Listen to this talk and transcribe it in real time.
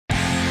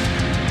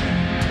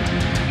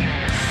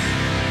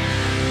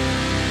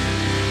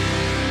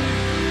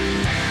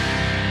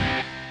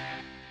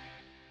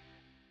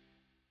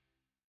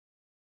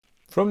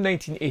From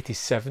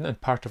 1987 and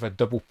part of a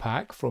double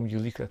pack from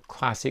Eureka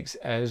Classics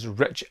is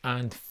Rich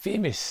and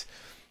Famous,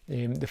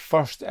 the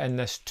first in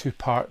this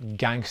two-part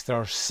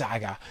gangster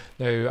saga.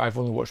 Now, I've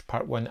only watched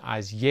part one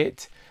as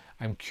yet.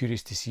 I'm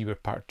curious to see where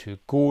part two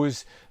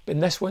goes, but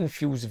this one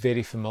feels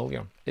very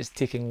familiar. It's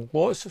taking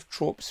lots of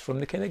tropes from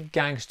the kind of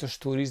gangster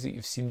stories that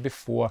you've seen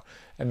before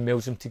and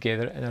melds them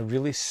together in a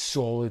really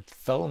solid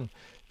film.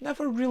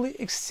 Never really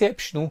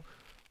exceptional,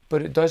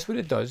 but it does what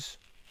it does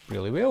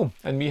really well.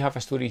 And we have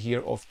a story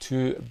here of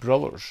two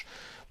brothers.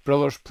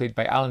 Brothers played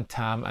by Alan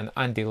Tam and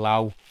Andy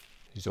Lau,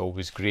 who's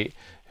always great,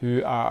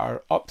 who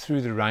are up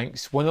through the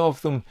ranks. One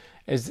of them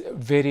is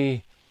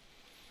very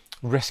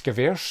risk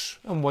averse,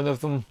 and one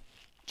of them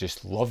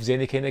just loves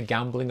any kind of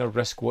gambling or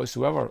risk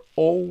whatsoever,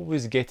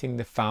 always getting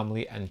the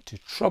family into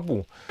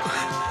trouble.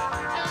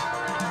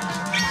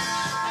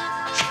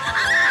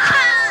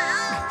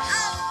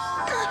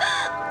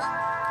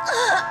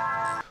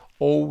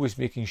 Always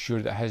making sure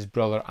that his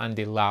brother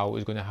Andy Lau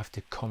is going to have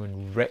to come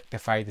and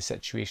rectify the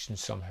situation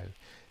somehow,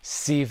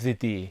 save the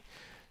day,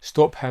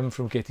 stop him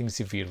from getting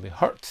severely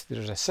hurt.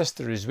 There's a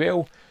sister as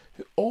well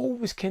who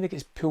always kind of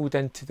gets pulled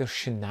into their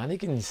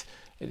shenanigans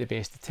at the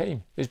best of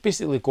time. It's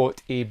basically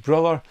got a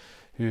brother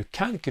who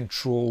can't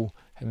control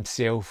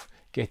himself,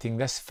 getting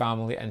this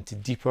family into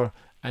deeper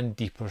and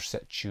deeper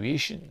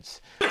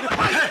situations.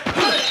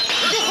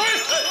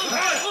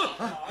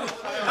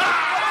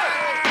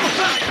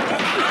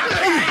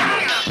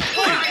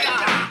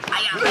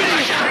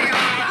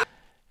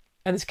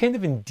 And it's kind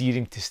of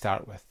endearing to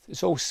start with.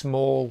 It's all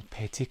small,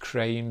 petty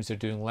crimes. They're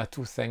doing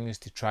little things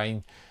to try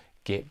and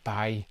get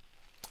by,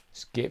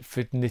 get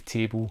food on the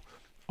table.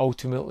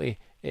 Ultimately,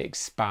 it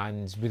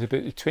expands with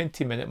about the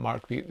 20-minute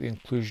mark. We get the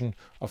inclusion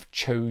of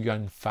Chow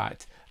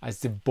Yun-fat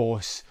as the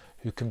boss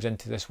who comes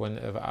into this one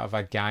of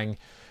a gang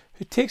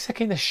who takes a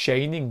kind of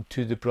shining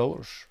to the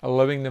brothers,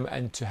 allowing them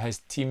into his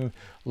team,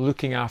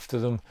 looking after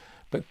them,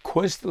 but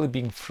constantly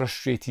being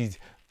frustrated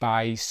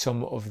by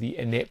some of the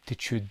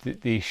ineptitude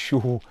that they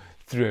show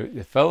throughout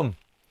the film.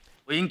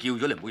 我已經叫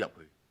咗你唔好入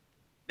去，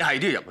你係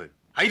都要入去，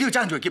係都要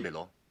爭住個箧嚟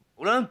攞。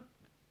好啦，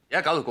而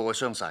家搞到個個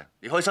傷晒，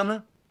你開心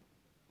啦？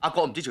阿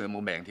國唔知仲有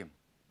冇命添。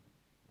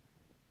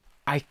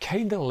 I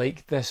kind of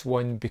like this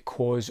one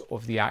because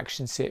of the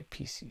action set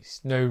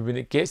pieces. Now, when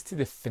it gets to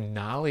the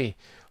finale,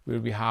 where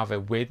we have a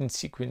wedding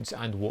sequence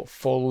and what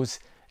follows,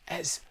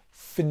 it's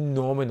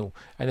phenomenal.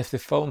 And if the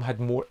film had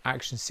more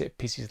action set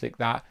pieces like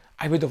that,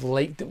 I would have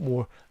liked it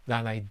more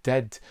than I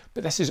did.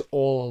 But this is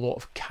all a lot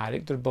of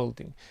character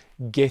building,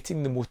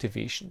 getting the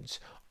motivations,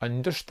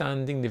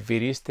 understanding the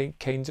various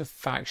kinds of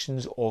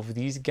factions of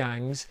these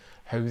gangs,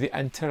 how they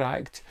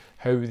interact,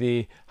 how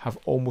they have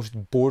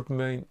almost board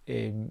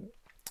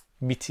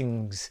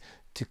meetings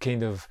to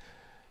kind of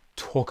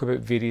talk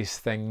about various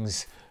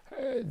things,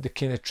 the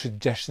kind of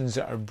traditions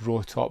that are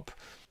brought up.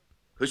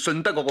 佢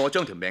信得過我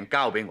將條命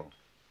交俾我，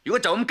如果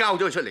就咁交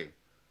咗佢出嚟，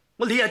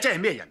我理下真係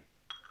咩人？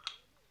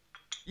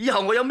以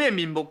後我有咩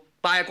面目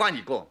拜阿關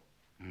二哥？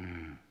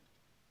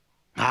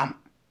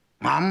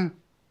啱，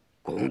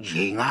講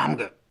嘢啱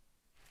嘅。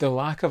 The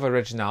lack of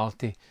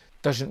originality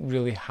doesn't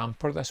really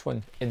hamper this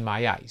one in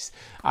my eyes.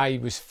 I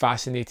was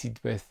fascinated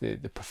with the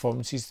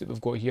performances that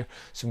we've got here.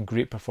 Some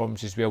great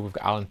performances as well. We've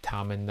got Alan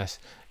Tam in this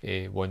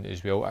one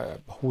as well. A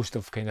host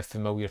of kind of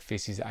familiar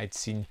faces that I'd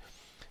seen.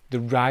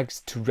 The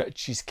rags to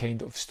riches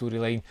kind of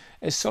storyline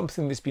is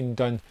something that's been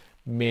done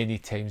many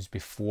times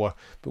before.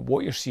 But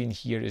what you're seeing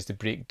here is the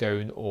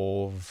breakdown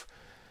of,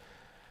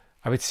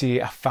 I would say,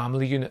 a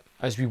family unit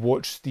as we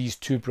watch these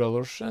two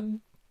brothers,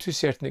 and to a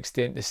certain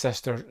extent the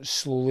sister,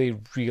 slowly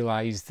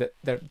realise that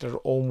they're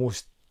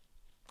almost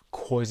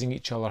causing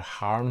each other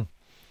harm,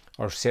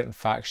 or certain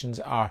factions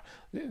are,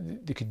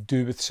 they could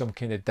do with some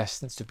kind of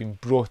distance. They've been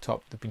brought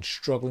up, they've been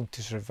struggling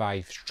to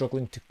survive,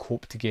 struggling to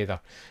cope together,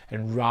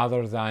 and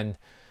rather than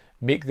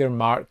make their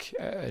mark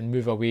and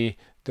move away,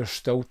 they're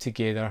still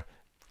together,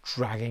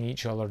 dragging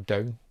each other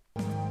down.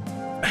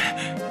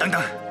 等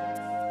等，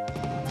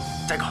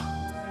仔哥，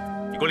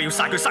如果你要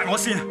殺佢，殺我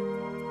先。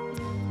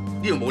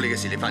呢度冇你嘅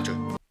事，你犯罪。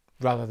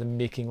 Rather than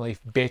making life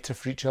better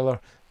for each other,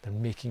 they're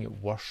making it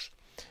worse.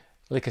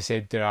 Like I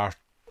said, there are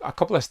a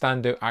couple of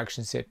standout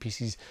action set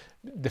pieces.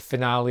 The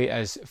finale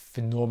is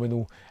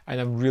phenomenal,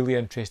 and I'm really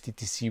interested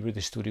to see where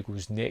the story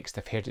goes next.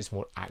 I've heard it's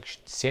more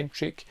action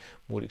centric,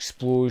 more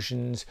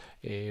explosions,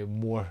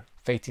 more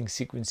fighting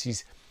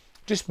sequences,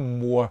 just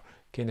more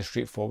kind of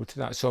straightforward to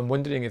that. So I'm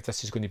wondering if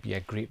this is going to be a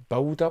great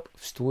build up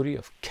of story,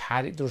 of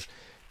characters,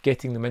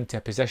 getting them into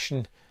a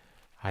position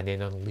and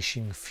then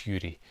unleashing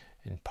fury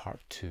in part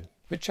two,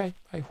 which I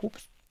hope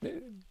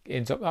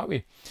ends up that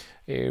way.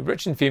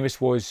 Rich and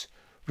Famous was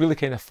really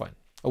kind of fun.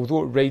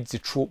 Although it rides the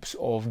tropes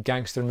of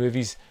gangster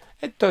movies,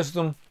 it does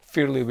them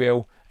fairly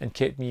well and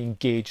kept me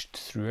engaged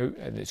throughout,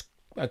 and it's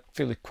a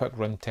fairly quick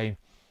run time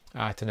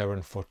at 1 hour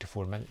and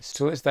 44 minutes.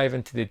 So let's dive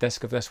into the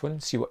disc of this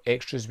one, see what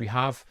extras we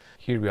have.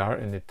 Here we are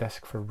in the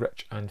disc for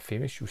Rich and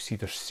Famous. You'll see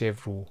there's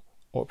several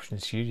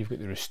options here. You've got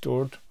the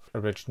restored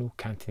original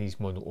Cantonese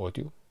mono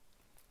audio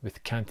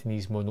with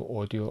Cantonese mono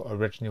audio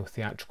original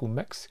theatrical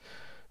mix.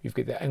 we've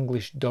got the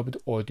English dubbed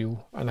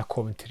audio and a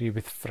commentary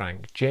with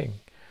Frank Jeng.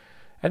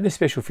 In the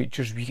special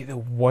features, we get the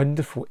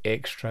wonderful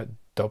extra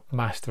Dub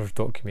Masters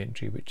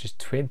documentary, which is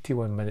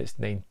 21 minutes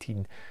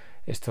 19.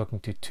 It's talking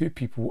to two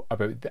people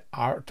about the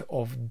art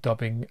of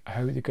dubbing,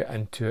 how they got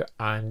into it,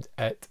 and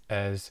it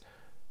is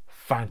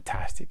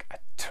fantastic. A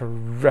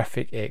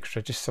terrific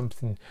extra, just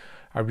something,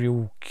 a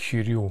real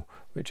curio,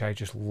 which I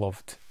just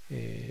loved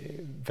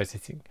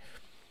visiting.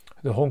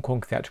 The Hong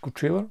Kong theatrical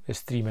trailer is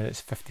 3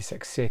 minutes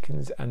 56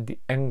 seconds, and the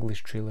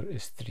English trailer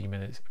is 3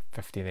 minutes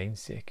 59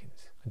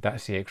 seconds. And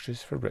that's the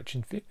extras for Rich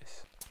and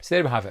Famous. So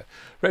there we have it.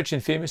 Rich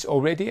and Famous,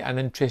 already an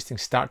interesting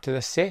start to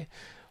this set.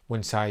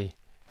 Once I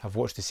have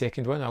watched the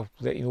second one, I'll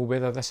let you know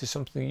whether this is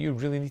something you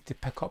really need to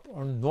pick up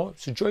or not.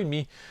 So join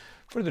me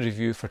for the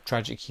review for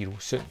Tragic Hero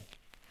soon.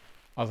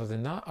 Other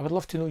than that, I would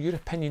love to know your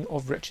opinion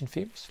of Rich and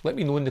Famous. Let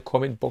me know in the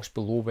comment box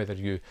below whether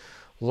you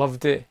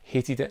loved it,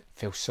 hated it,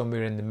 fell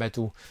somewhere in the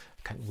middle.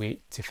 Can't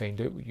wait to find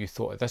out what you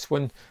thought of this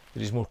one.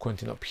 There is more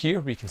content up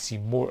here where you can see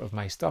more of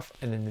my stuff,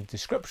 and in the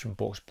description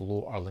box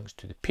below are links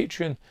to the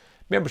Patreon,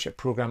 membership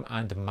program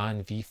and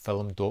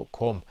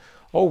manvfilm.com,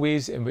 all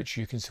ways in which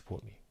you can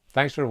support me.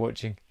 Thanks for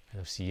watching, and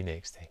I'll see you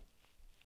next time.